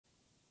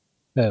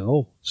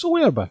Hello. So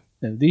we are back,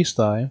 and this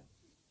time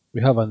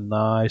we have a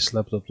nice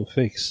laptop to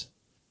fix.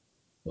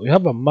 We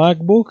have a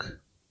MacBook,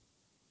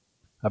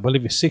 I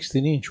believe it's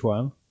 16-inch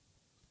one.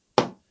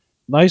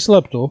 Nice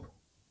laptop.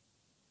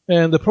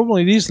 And the problem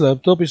with this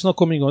laptop is not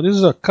coming on. This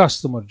is a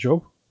customer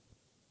job.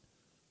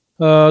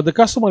 The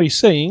customer is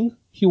saying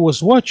he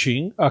was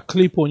watching a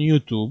clip on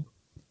YouTube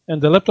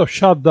and the laptop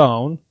shut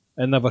down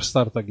and never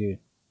start again.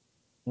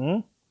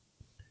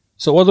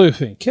 So what do you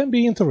think? Can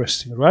be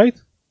interesting, right?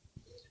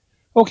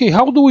 Okay,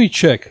 how do we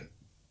check?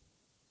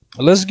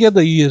 Let's get the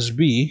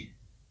USB.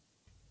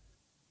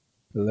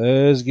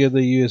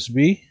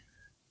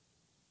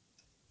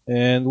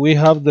 And we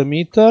have the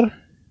meter.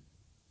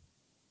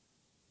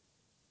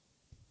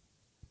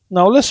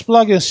 Now let's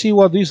plug and see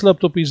what this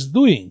laptop is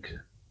doing.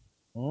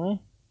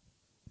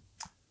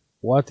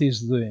 What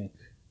is doing?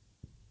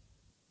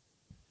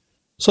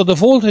 So the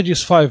voltage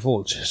is 5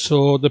 volts.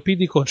 So the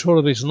PD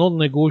controller is not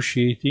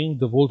negotiating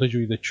the voltage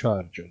with the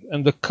charger.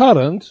 And the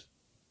current,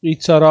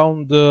 it's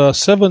around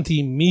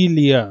 70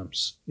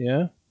 milliamps.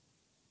 Yeah.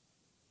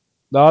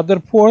 The other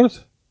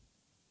port,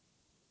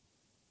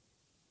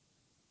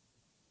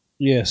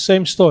 yeah,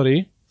 same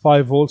story.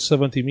 5 volts,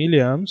 70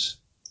 milliamps.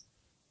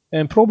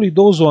 And probably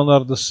those ones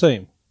are the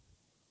same.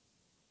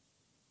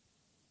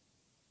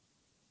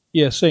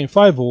 Yeah, same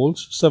 5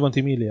 volts,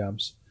 70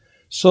 milliamps.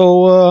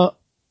 So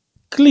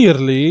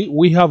clearly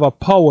we have a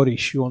power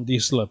issue on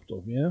this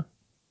laptop. Yeah.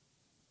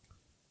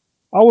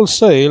 I will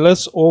say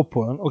let's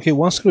open. Okay,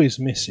 one screw is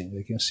missing.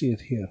 I can see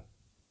it here.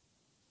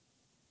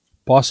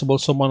 Possible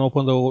someone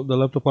opened the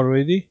laptop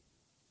already?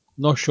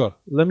 Not sure.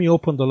 Let me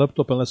open the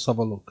laptop and let's have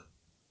a look.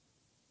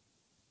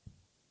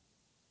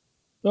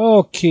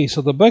 Okay,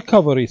 so the back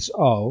cover is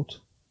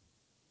out.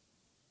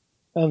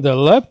 And the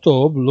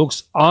laptop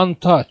looks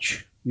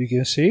untouched. You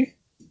can see?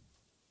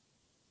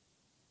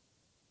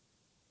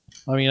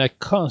 I mean, I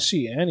can't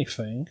see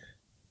anything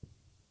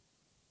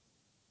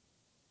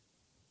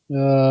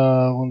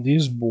on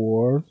this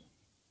board.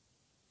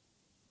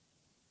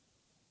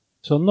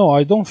 So no,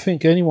 I don't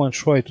think anyone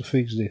tried to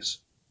fix this.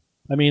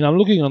 I mean, I'm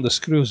looking on the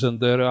screws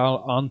and they're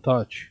all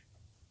untouched.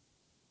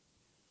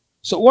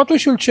 So what we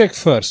should check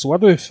first?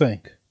 What do you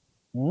think?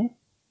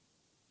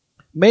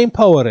 Main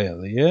power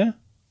rail, yeah?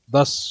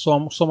 Does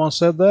someone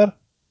said there?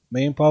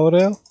 Main power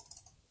rail?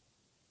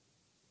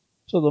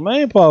 So the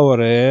main power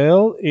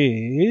rail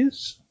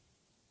is,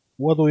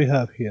 what do we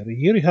have here?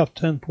 Here we have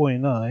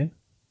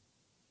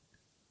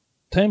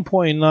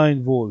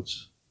 10.9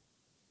 volts.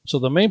 So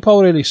the main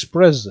power rail is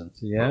present,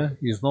 yeah?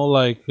 It's not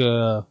like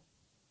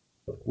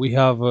we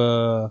have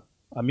a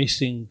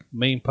missing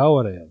main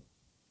power rail.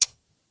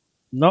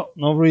 No,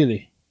 not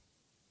really.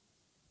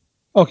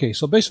 Okay,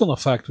 so based on the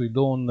fact we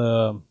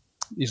don't,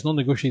 it's not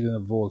negotiating the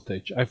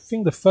voltage. I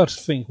think the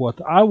first thing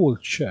what I will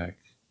check,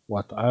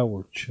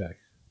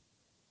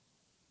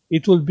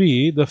 it will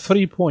be the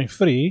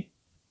 3.3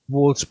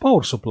 volts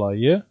power supply,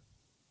 yeah?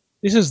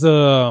 This is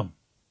the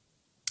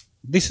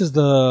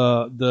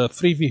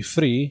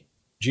 3V3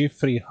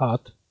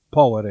 G3H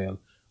power rail,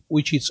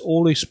 which is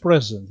always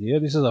present, yeah?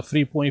 This is a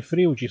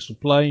 3.3 which is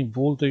supplying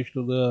voltage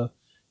to the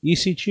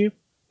EC chip,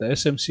 the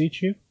SMC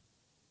chip.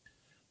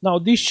 Now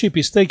this chip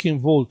is taking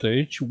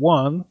voltage,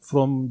 one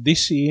from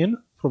DC in,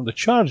 from the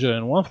charger,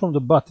 and one from the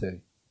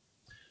battery.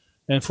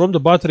 And from the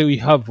battery we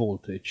have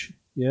voltage,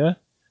 yeah?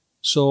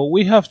 So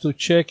we have to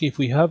check if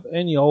we have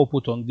any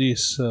output on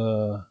this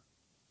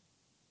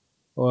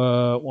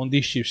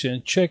chips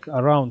and check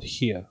around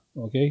here.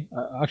 Okay,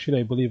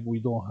 actually I believe we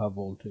don't have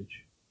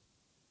voltage.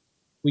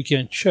 We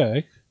can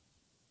check.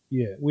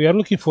 Yeah, we are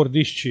looking for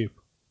this chip,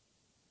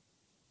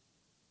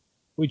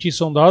 which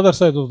is on the other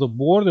side of the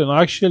board, and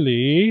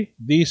actually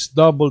this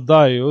double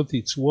diode,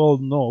 it's well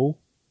known,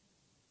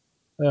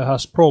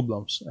 has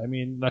problems. I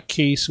mean, in a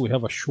case we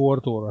have a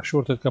short or a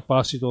shorted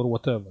capacitor or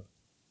whatever.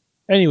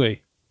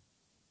 Anyway,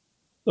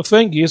 the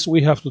thing is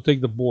we have to take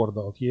the board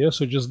out, yeah?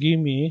 So just give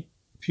me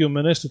a few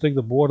minutes to take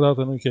the board out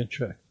and we can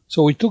check.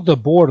 So we took the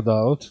board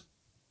out,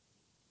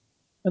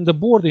 and the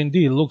board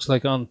indeed looks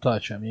like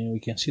untouched. I mean, we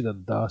can see the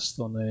dust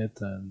on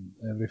it and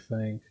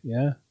everything,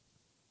 yeah?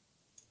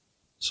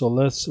 So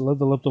let's let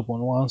the laptop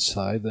on one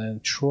side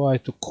and try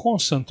to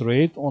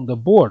concentrate on the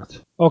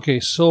board. Okay,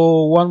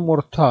 so one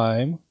more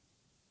time.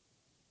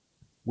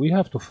 We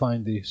have to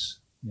find this,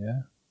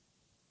 yeah?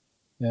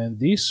 And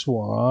this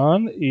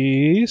one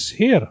is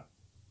here.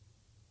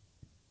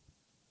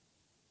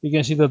 You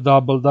can see the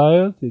double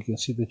diode, you can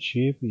see the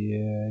chip,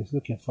 yeah, it's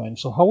looking fine.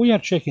 So how we are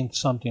checking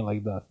something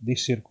like that,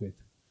 this circuit?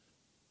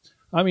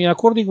 I mean,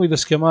 according with the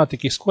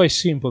schematic, it's quite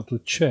simple to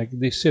check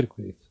this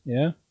circuit,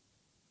 yeah?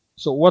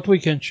 So what we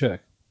can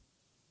check?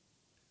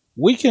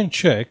 We can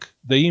check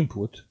the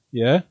input,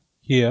 yeah,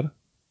 here.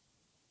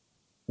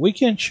 We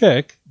can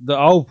check the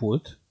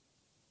output,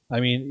 I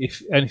mean,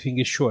 if anything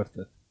is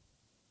shorted.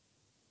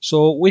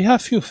 So we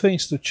have few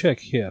things to check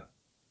here.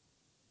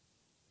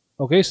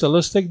 Okay, so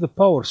let's take the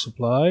power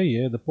supply.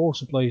 Yeah, the power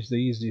supply is the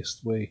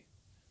easiest way.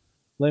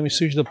 Let me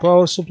switch the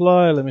power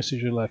supply. Let me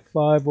switch it like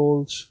 5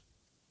 volts.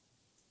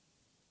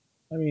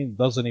 I mean,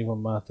 doesn't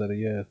even matter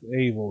yet.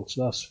 8 volts,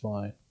 that's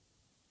fine.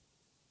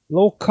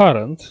 Low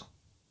current.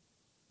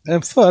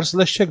 And first,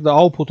 let's check the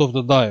output of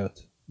the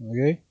diode.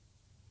 Okay?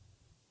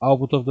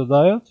 Output of the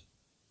diode.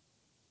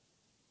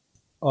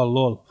 Oh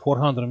lol,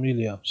 400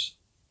 milliamps.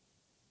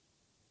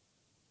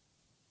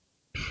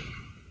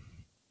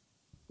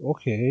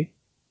 Okay.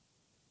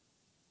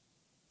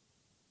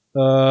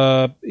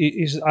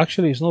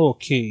 It's not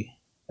okay.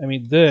 I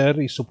mean, there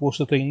is supposed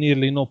to take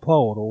nearly no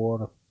power,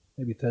 or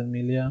maybe 10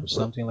 milliamps,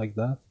 something like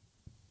that.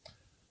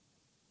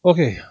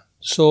 Okay,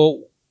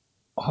 so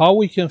how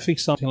we can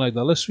fix something like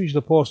that? Let's switch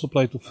the power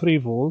supply to 3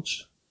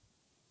 volts.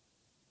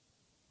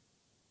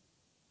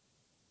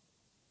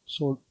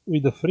 So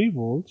with the 3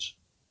 volts,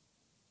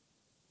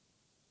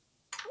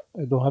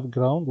 I don't have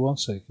ground, 1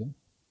 second.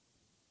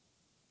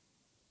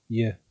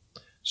 Yeah.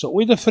 So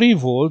with the 3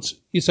 volts,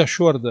 it's a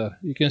short there.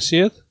 You can see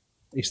it?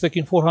 It's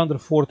taking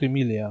 440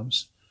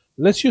 milliamps.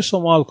 Let's use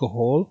some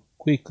alcohol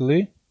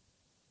quickly.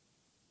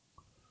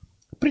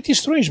 Pretty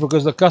strange,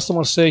 because the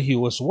customer say he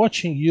was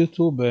watching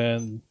YouTube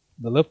and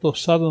the laptop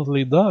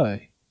suddenly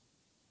died.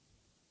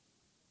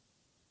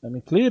 I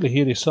mean, clearly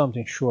here is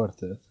something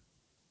shorted.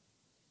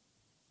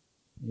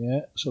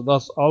 Yeah, so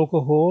that's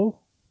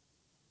alcohol.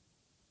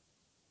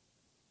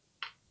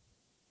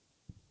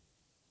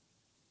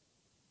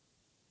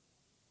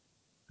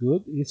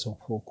 Good, it's on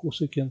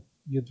focus. We can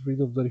get rid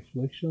of the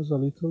reflections a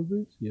little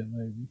bit. Yeah,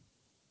 maybe.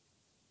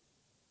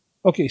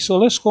 Okay, so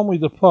let's come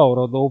with the power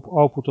of the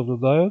output of the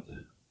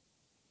diode.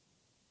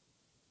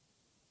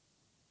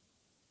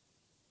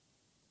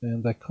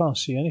 And I can't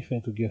see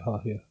anything to get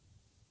out here.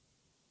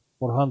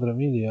 400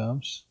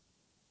 milliamps.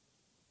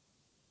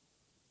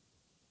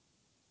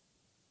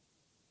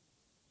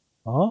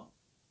 Huh?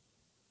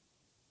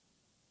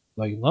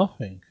 Like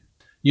nothing.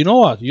 You know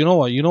what?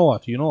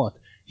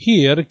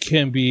 Here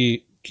can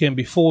be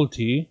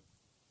faulty.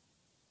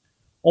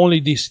 Only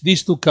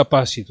these two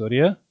capacitors,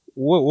 yeah?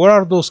 Where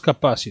are those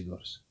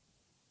capacitors?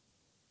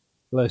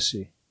 Let's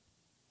see.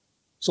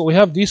 So we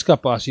have this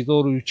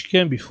capacitor which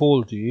can be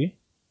faulty.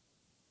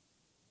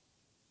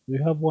 We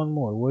have one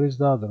more. Where is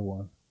the other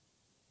one?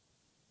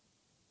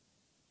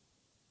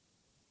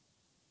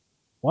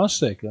 1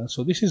 second.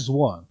 So this is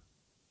one.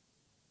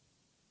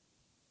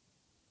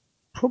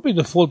 Probably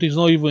the fault is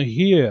not even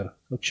here.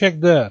 So check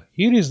there.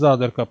 Here is the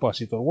other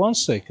capacitor. 1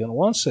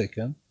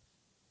 second.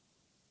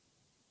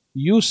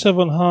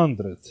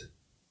 U700.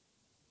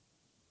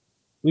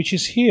 Which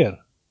is here.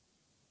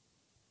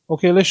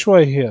 Okay, let's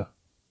try here.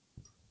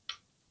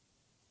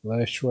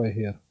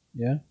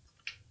 Yeah.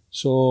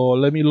 So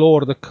let me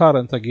lower the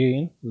current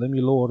again.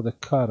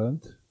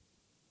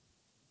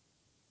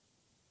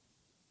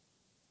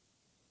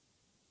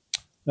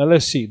 Now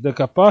let's see. The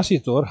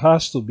capacitor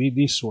has to be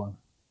this one.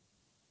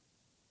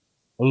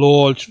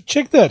 Lol.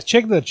 Check there.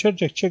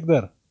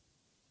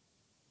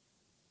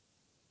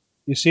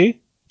 You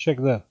see? Check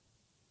there.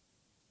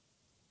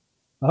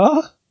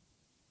 Huh?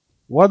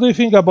 What do you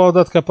think about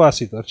that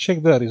capacitor?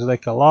 Check there. It's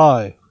like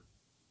alive.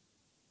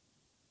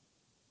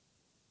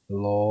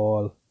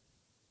 Lol.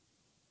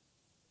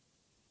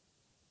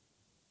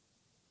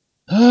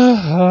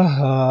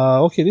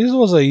 Okay, this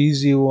was an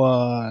easy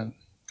one.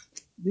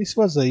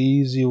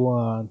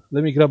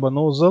 Let me grab a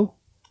nozzle,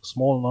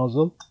 small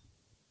nozzle.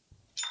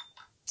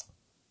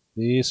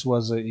 This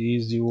was an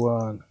easy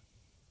one.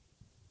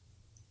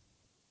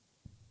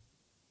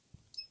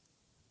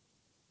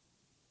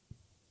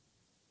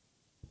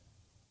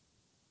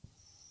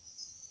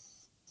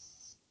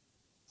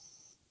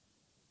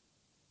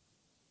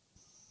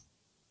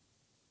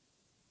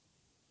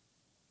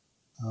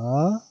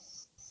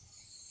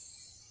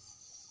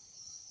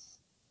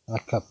 A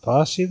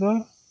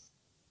capacitor.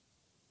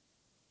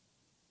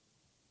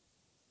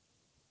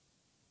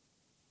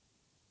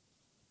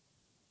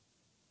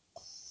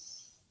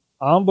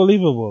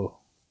 Unbelievable.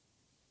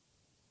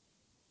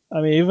 I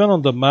mean, even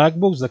on the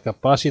MacBooks, the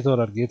capacitors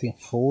are getting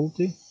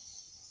faulty.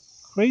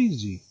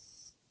 Crazy.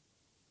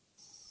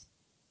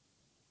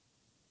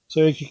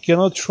 So you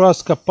cannot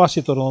trust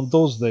capacitor on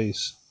those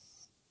days.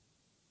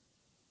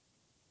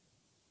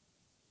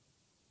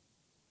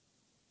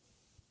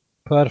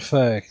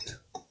 Perfect.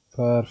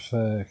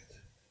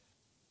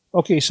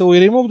 Okay, so we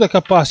remove the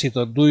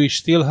capacitor. Do we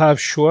still have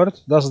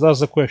short? That's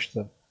the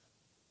question.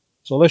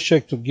 So let's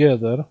check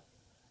together.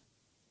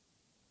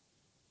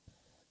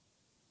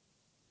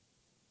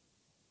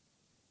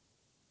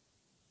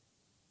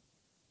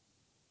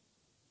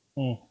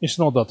 It's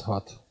not that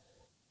hot.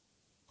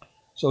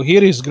 So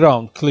here is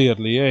ground,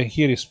 clearly. Yeah,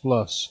 here is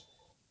plus.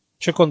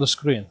 Check on the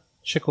screen.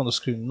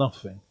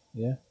 Nothing.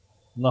 Yeah,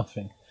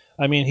 nothing.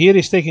 I mean, here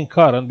is taking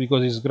current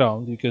because it's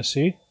ground, you can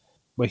see.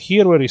 But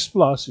here where it's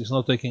plus, it's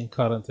not taking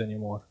current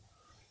anymore.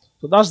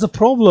 So that's the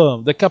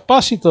problem, the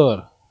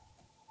capacitor.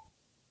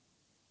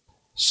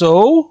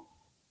 So,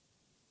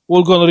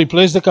 we're going to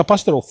replace the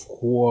capacitor, of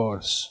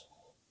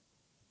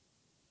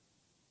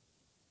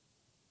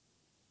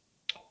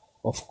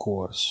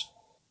course.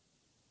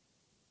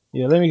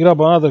 Yeah, let me grab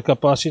another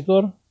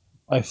capacitor.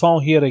 I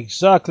found here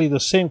exactly the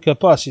same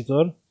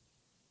capacitor.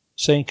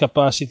 Same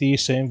capacity,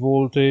 same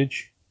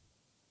voltage.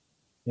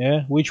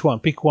 Yeah, which one?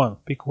 Pick one.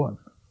 Pick one.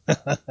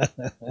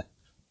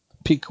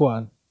 Pick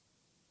one.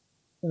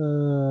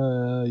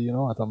 You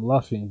know what? I'm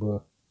laughing,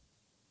 but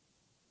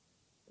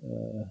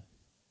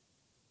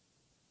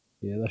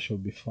yeah, that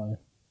should be fine.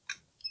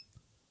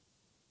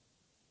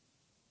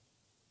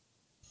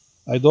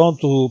 I don't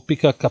want to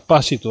pick a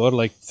capacitor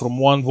like from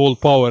 1 volt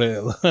power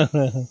rail.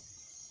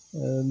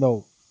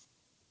 No.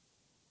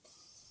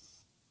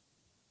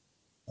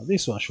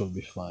 This one should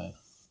be fine.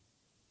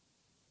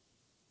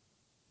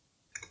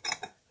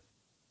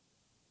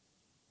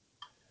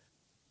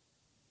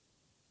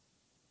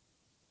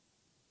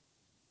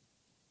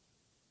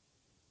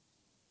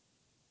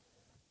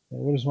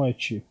 Where's my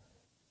chip?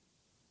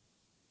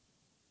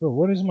 Oh,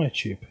 where is my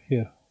chip?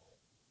 Here.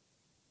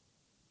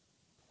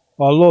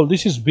 Oh lol,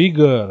 this is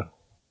bigger.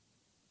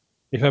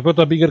 If I put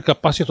a bigger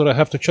capacitor, I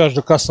have to charge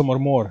the customer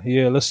more.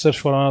 Yeah, let's search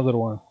for another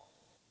one.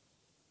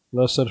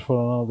 Let's search for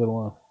another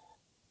one.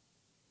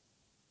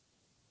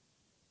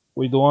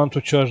 We don't want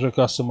to charge the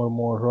customer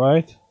more,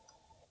 right?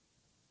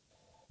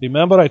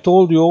 Remember I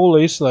told you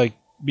always, like,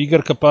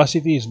 bigger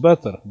capacity is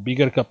better.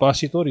 Bigger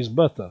capacitor is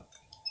better.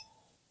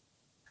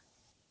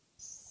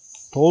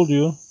 Told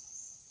you.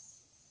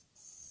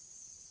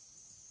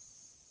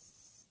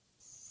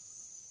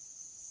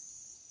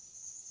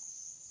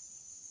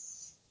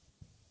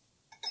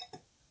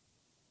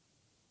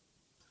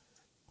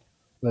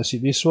 Let's see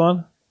this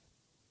one.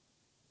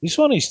 This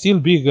one is still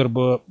bigger,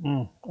 but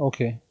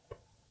okay.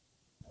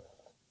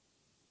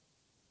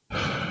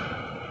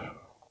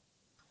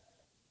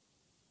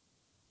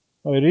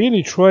 I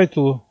really try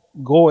to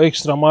go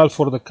extra mile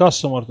for the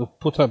customer to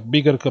put a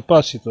bigger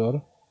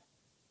capacitor.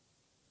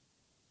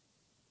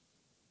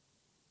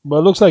 But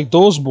it looks like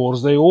those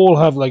boards, they all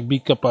have like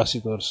big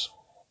capacitors.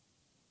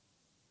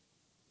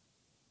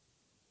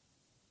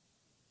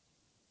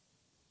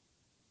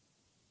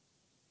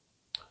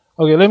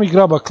 Okay, let me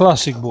grab a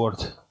classic board.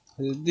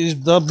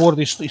 That board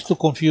is too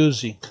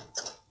confusing.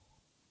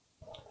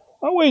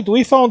 Oh wait,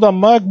 we found a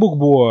MacBook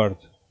board.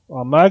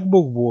 A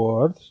MacBook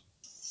board.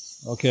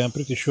 Okay, I'm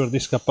pretty sure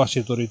this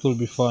capacitor, it will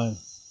be fine.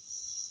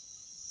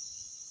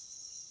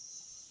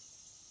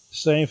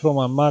 Same from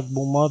a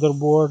MacBook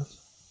motherboard.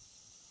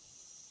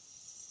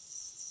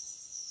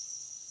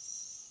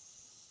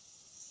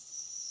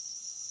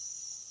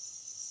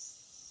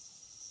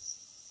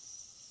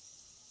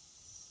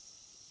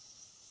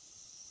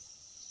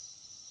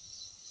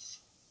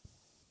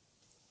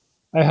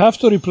 I have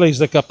to replace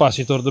the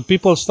capacitor. The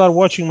people start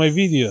watching my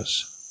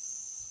videos.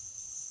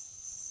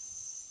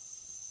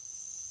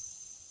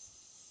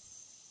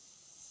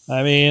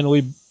 I mean,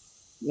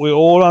 we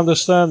all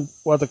understand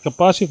what the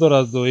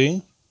capacitor is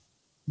doing,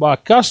 but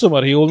a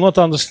customer, he will not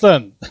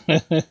understand.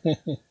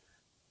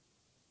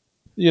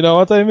 You know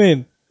what I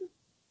mean?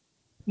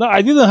 No,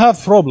 I didn't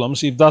have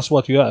problems, if that's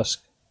what you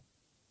ask.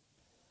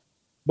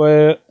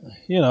 But,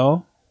 you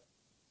know,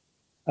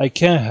 I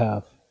can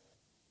have.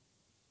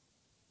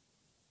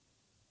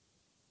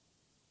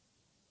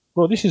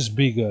 Bro, this is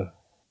bigger.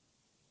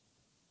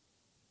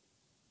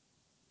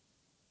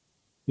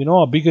 You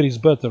know, bigger is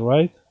better,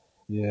 right?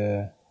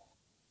 Yeah.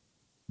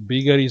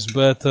 Bigger is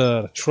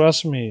better.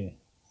 Trust me.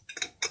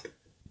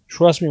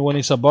 Trust me, when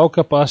it's about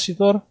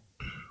capacitor,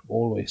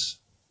 always.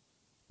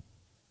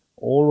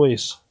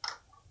 Always.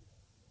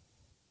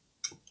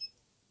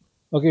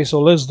 Okay,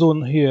 so let's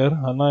do here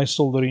a nice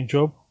soldering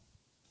job.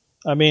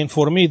 I mean,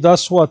 for me,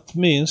 that's what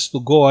means to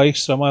go an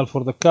extra mile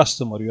for the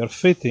customer. You are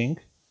fitting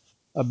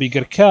a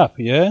bigger cap,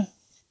 yeah?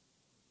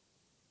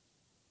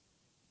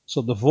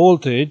 So the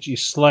voltage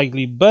is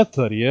slightly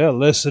better, yeah?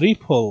 Less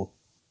ripple.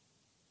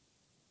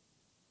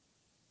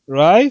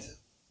 Right?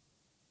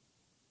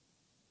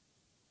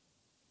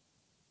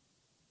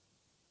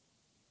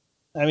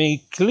 I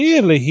mean,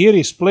 clearly here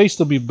is placed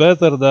to be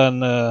better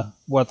than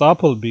what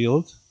Apple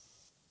built.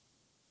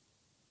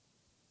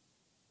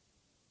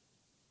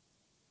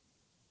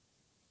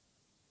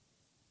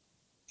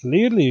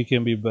 Clearly it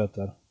can be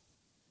better.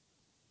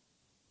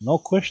 No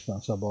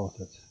questions about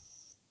it.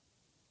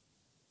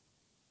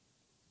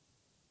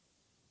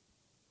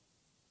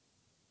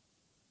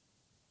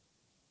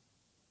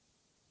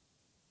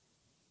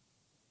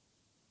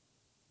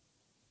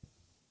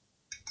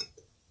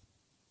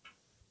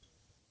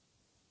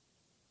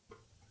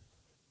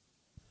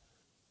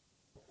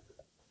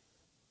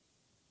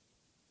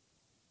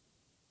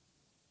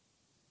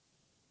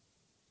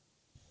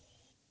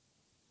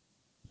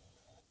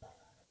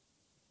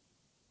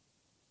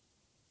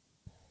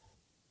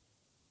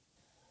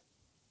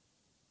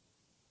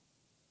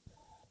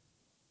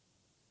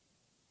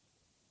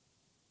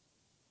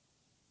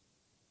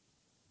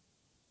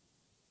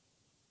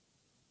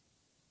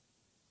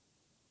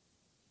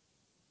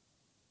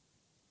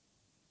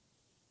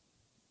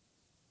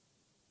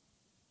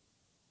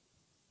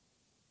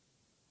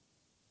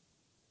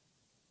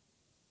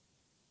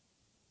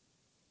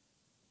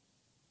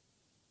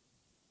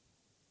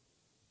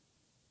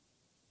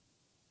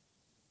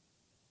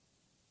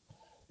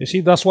 You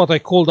see, that's what I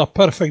called a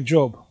perfect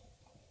job.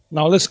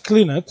 Now let's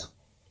clean it.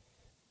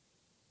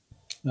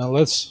 Now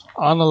let's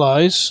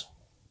analyze.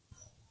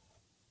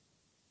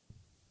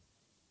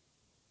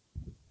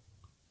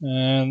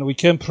 And we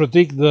can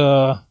predict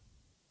the,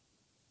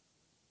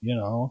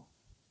 the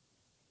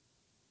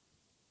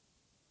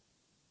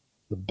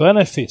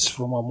benefits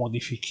from a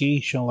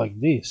modification like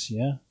this,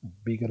 yeah? A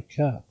bigger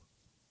cap.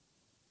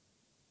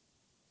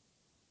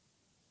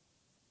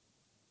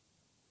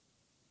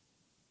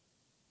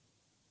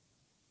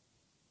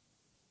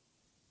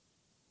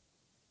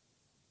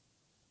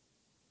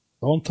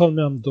 Don't tell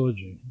me I'm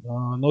dodging.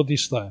 Not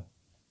this time.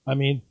 I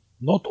mean,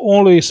 not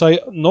only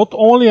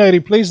I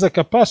replace the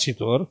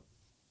capacitor,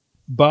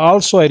 but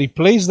also I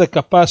replace the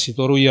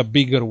capacitor with a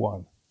bigger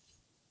one.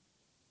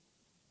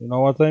 You know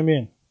what I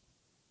mean?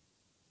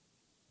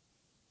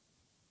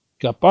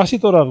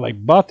 Capacitors are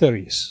like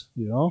batteries,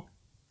 you know?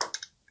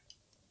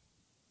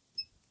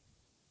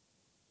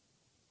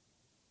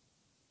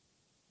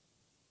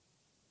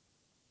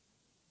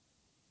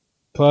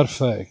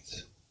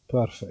 Perfect.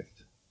 Perfect.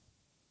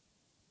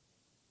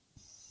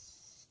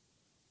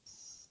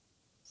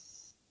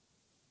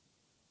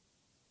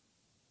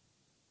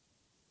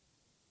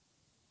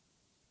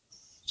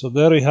 So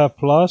there we have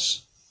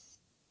plus,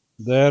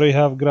 there we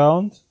have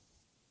ground.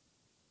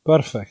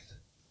 Perfect.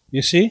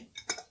 You see?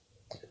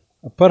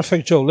 A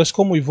perfect job. Let's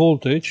come with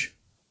voltage.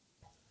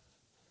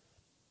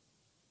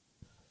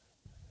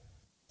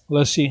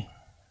 Let's see.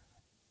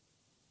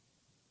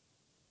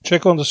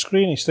 Check on the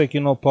screen, it's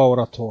taking no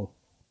power at all.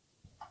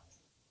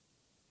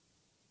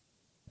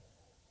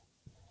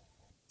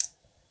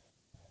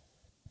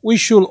 We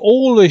should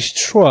always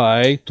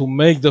try to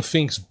make the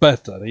things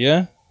better,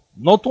 yeah?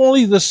 Not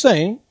only the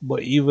same,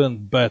 but even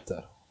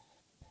better.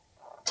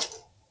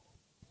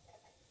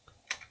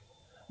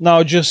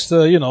 Now, just,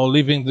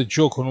 leaving the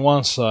joke on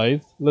one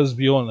side, let's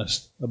be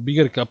honest, a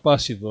bigger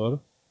capacitor,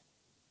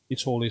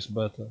 it's always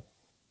better.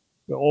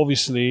 But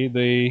obviously,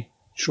 they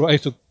try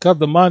to cut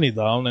the money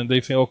down and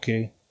they think,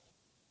 okay,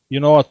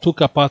 you know what, 2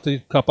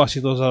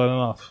 capacitors are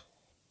enough.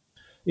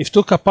 If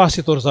 2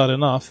 capacitors are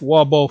enough,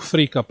 what about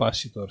 3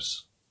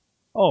 capacitors?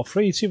 Oh,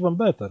 3 is even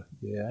better.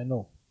 Yeah, I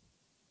know.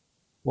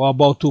 What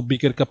about 2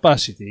 bigger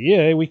capacity?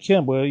 Yeah, we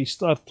can, but it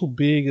start too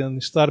big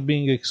and start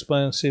being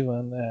expensive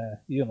and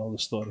you know the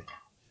story.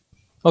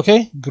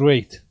 Okay,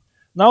 great.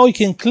 Now we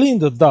can clean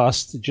the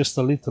dust just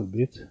a little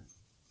bit.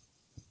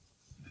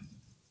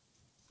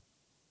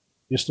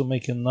 Just to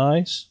make it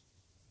nice.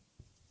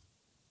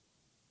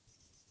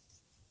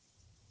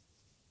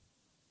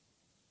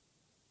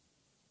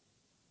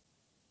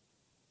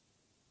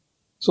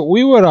 So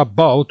we were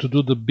about to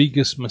do the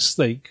biggest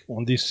mistake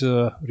on this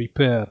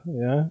repair,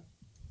 yeah?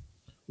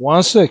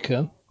 One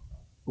second.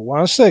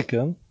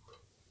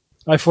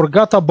 I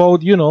forgot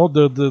about,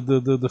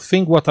 the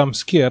thing what I'm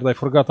scared. I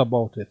forgot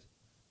about it.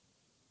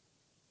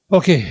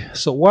 Okay,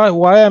 so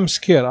why I'm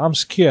scared? I'm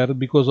scared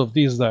because of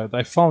this diode.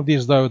 I found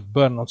this diode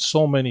burn out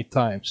so many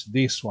times.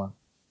 This one.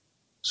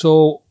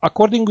 So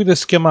according to the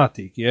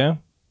schematic, yeah,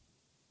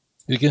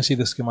 you can see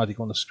the schematic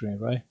on the screen,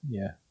 right?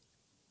 Yeah.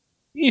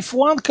 If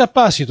one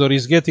capacitor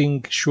is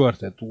getting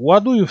shorted,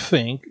 what do you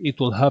think it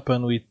will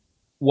happen with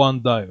one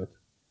diode?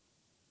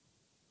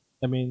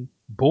 I mean,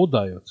 both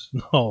diodes.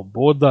 No,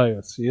 both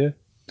diodes, yeah?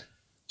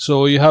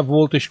 So you have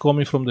voltage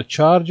coming from the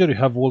charger, you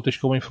have voltage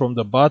coming from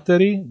the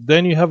battery,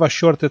 then you have a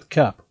shorted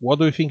cap. What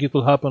do you think it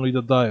will happen with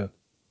the diode?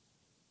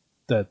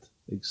 Dead,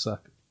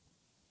 exactly.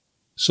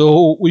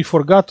 So we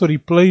forgot to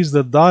replace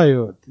the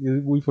diode.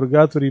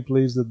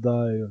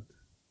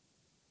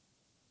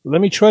 Let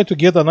me try to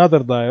get another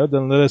diode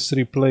and let's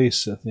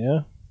replace it,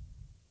 yeah?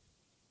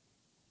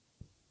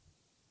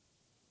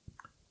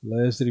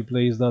 Let's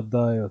replace that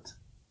diode.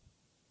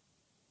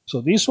 So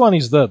this one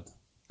is dead.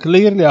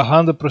 Clearly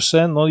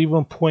 100%, not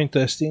even point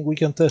testing. We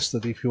can test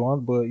it if you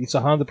want, but it's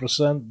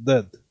 100%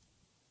 dead.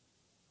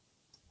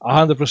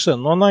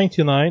 100%, not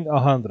 99,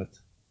 100.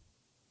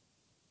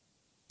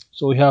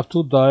 So we have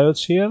 2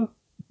 diodes here.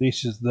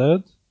 This is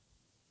dead.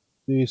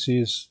 This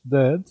is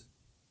dead.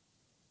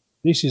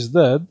 This is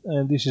dead,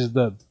 and this is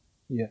dead.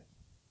 Yeah.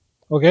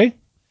 Okay?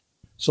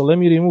 So let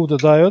me remove the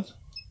diode.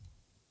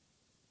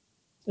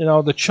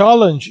 Now the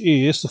challenge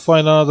is to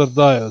find another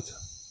diode.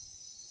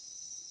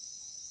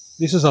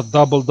 This is a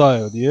double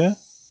diode, yeah?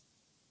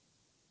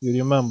 You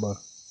remember.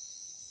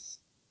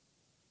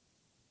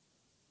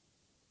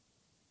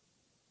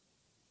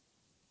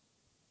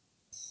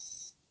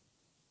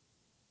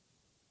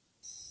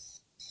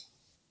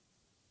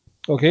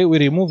 Okay, we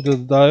removed the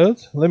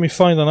diode. Let me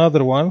find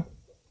another one.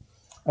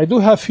 I do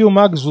have few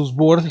MacBooks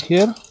board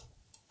here.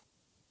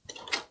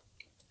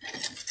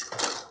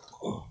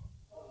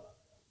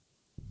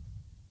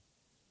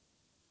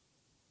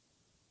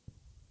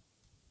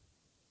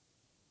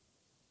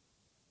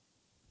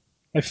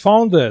 I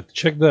found it.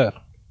 Check there.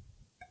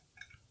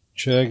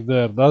 Check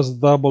there. That's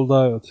double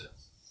diode.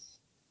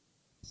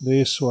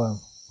 This one.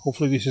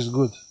 Hopefully this is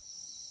good.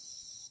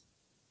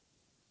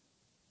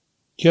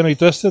 Can we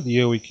test it?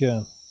 Yeah, we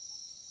can.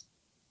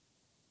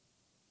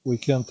 We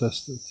can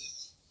test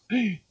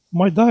it.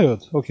 My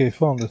diode. Okay,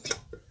 found it.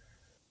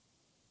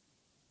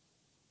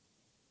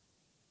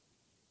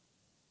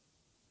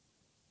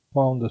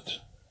 Found it.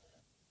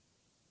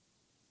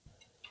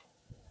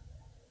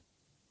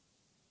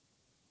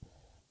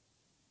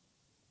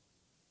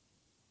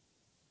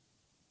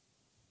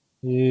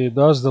 Yeah,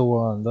 that's the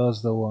one,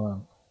 that's the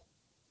one.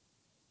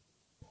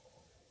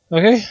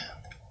 Okay.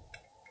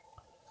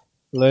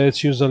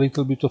 Let's use a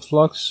little bit of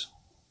flux.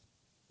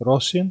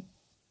 Rosin.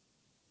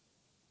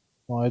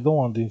 Oh, I don't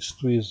want this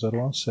tweezer,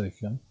 1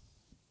 second.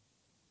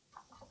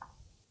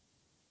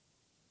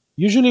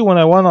 Usually when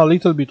I want a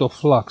little bit of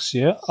flux,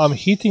 yeah, I'm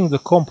heating the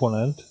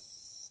component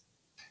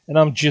and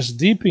I'm just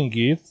dipping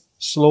it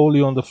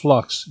slowly on the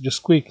flux,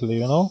 just quickly,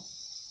 you know.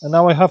 And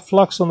now I have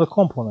flux on the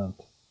component.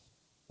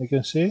 You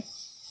can see.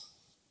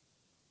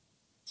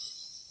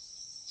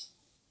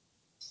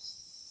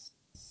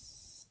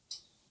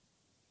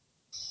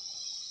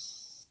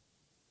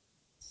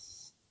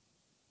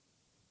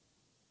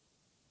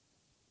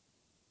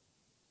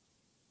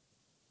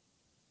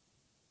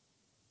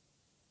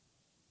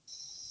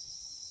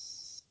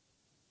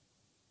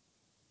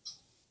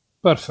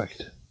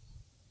 Perfect.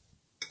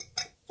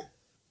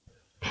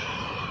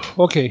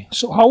 Okay,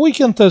 so how we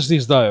can test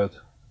this diode?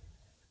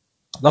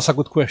 That's a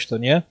good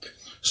question, yeah?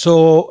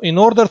 So in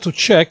order to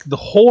check the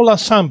whole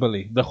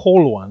assembly, the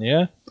whole one,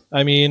 yeah?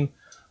 I mean,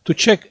 to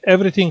check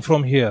everything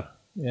from here,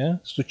 yeah?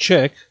 So to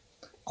check,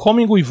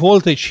 coming with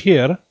voltage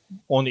here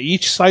on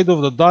each side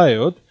of the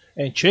diode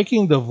and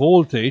checking the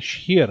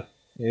voltage here,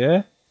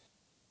 yeah?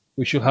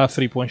 We should have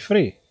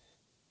 3.3.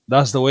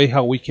 That's the way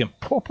how we can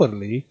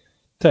properly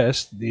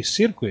test this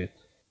circuit.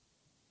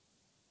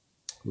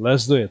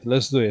 Let's do it,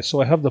 let's do it.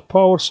 So I have the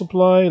power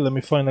supply, let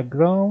me find a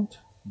ground.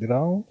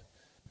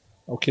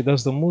 Okay,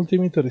 that's the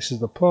multimeter, this is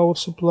the power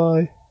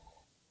supply.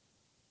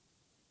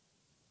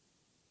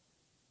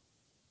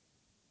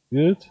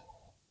 Good.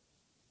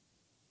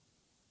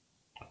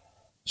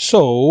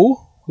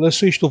 So, let's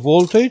switch to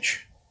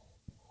voltage.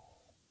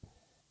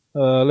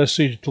 Let's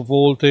switch to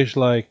voltage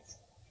like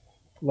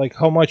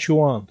how much you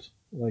want?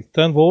 Like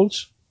 10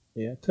 volts?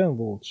 Yeah, 10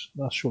 volts,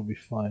 that should be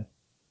fine.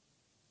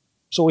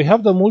 So we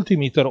have the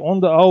multimeter on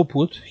the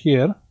output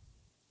here,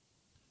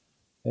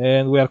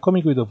 and we are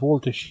coming with the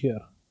voltage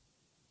here.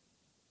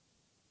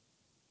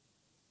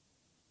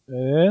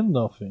 And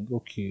nothing,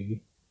 okay.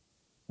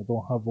 I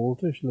don't have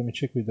voltage, let me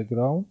check with the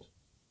ground.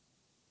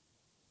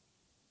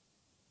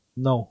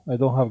 No, I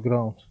don't have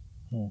ground.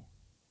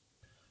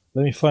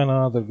 Let me find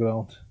another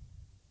ground.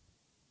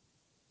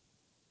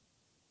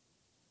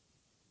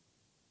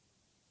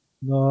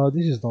 No,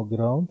 this is not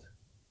ground.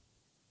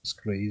 It's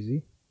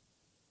crazy.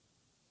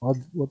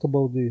 What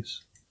about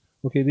this?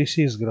 Okay, this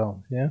is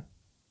ground, yeah?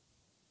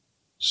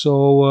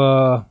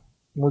 So,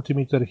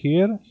 multimeter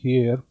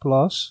here,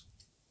 plus.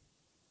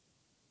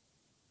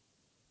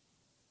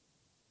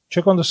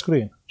 Check on the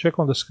screen,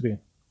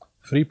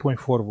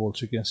 3.4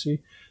 volts, you can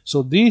see.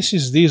 So this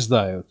is this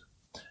diode.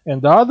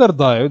 And the other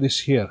diode is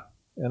here.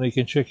 And you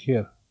can check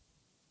here.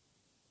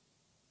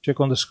 Check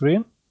on the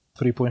screen,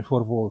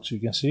 3.4 volts, you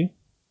can see.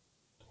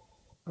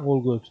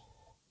 All good.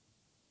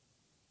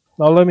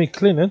 Now let me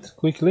clean it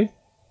quickly.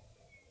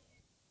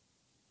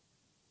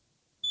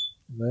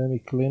 Let me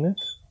clean it.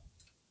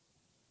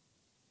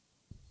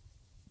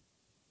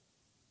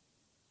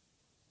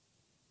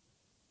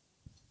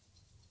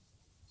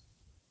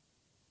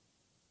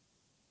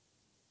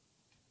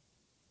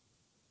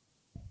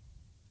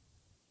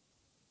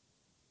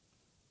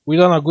 We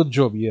done a good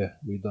job, yeah,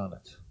 we done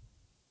it.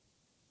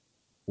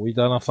 We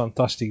done a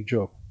fantastic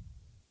job.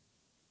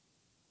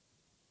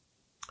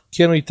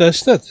 Can we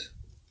test it?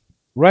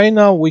 Right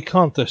now we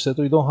can't test it,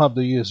 we don't have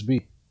the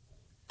USB.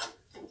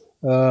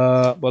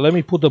 But let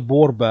me put the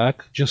board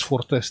back just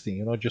for testing,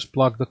 you know, just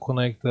plug the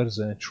connectors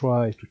and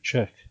try to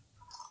check.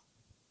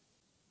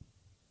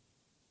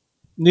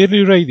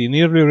 Nearly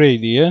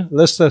ready, yeah?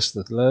 Let's test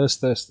it,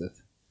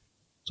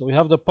 So we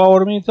have the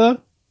power meter.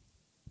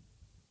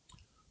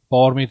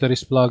 Power meter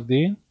is plugged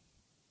in.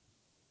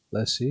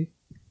 Let's see.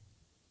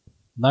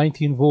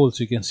 19 volts,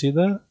 you can see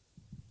there.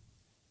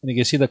 And you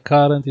can see the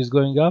current is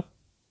going up.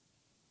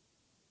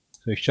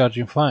 So it's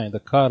charging fine.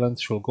 The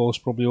current should go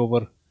probably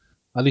over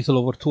a little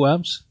over 2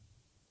 amps.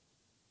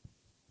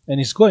 And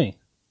it's going.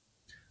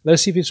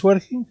 Let's see if it's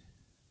working.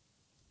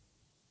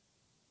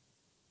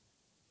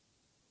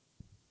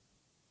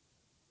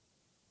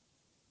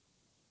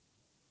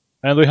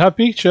 And we have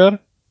picture.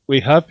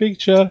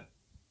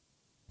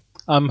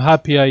 I'm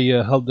happy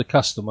I helped the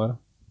customer.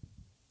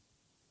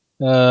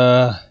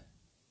 Yeah,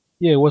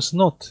 it was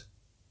not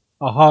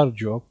a hard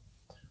job.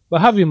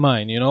 But have in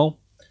mind, you know,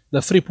 the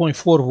 3.4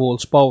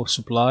 volts power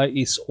supply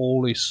is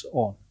always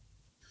on.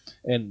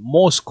 And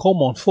most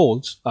common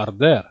faults are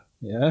there,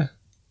 yeah?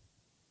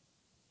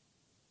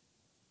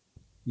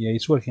 Yeah,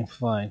 it's working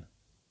fine.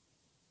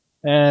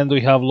 And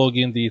we have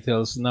login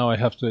details. Now I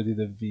have to edit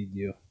the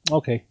video.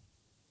 Okay.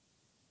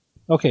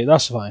 Okay,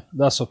 that's fine.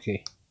 That's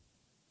okay.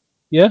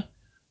 Yeah?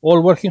 All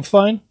working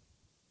fine?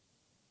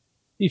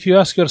 If you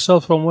ask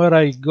yourself from where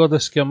I got the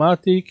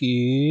schematic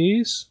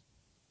is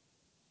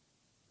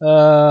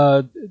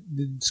The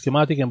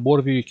schematic and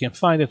board view, you can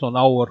find it on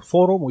our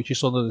forum, which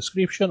is on the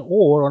description,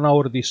 or on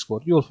our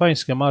Discord. You'll find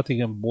schematic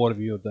and board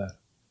view there.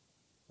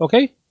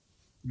 Okay?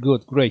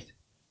 Good, great.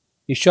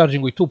 It's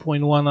charging with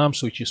 2.1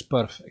 amps, which is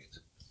perfect.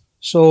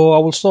 So I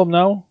will stop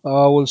now.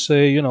 I will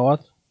say, you know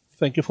what?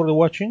 Thank you for the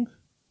watching.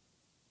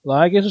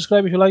 Like and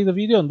subscribe if you like the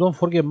video, and don't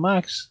forget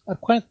Macs are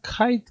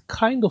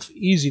kind of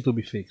easy to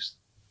be fixed.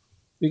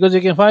 Because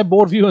you can find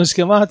board view and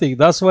schematic,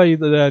 that's why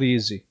they are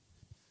easy.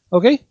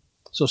 Okay?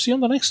 So see you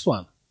on the next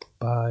one.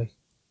 Bye.